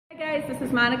Guys, this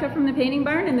is Monica from the Painting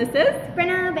Barn, and this is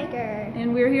Brenna Baker.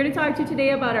 And we're here to talk to you today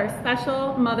about our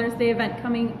special Mother's Day event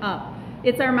coming up.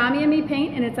 It's our Mommy and Me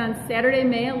Paint, and it's on Saturday,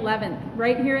 May 11th,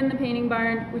 right here in the Painting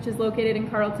Barn, which is located in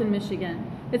Carlton, Michigan.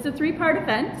 It's a three-part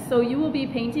event, so you will be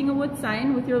painting a wood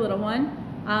sign with your little one.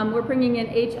 We're bringing in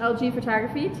HLG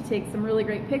Photography to take some really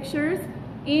great pictures,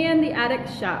 and the Attic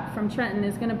Shop from Trenton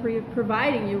is going to be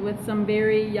providing you with some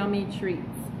very yummy treats.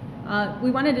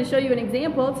 We wanted to show you an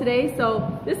example today.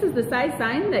 So this is the size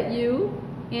sign that you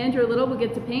and your little will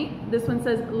get to paint. This one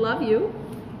says love you,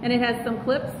 and it has some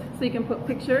clips so you can put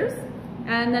pictures.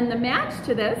 And then the match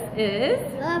to this is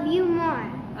love you more.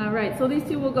 All right, so these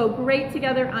two will go great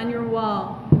together on your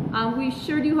wall. We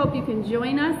sure do hope you can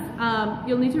join us.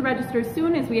 You'll need to register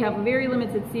soon as we have very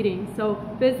limited seating. So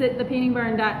visit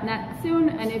thepaintingbarn.net soon,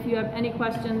 and if you have any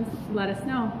questions, let us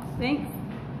know. Thanks.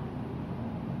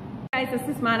 Guys,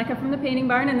 this is Monica from the Painting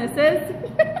Barn, and this is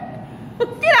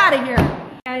get out of here.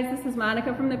 Guys, this is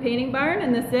Monica from the Painting Barn,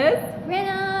 and this is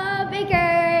Brenna Baker.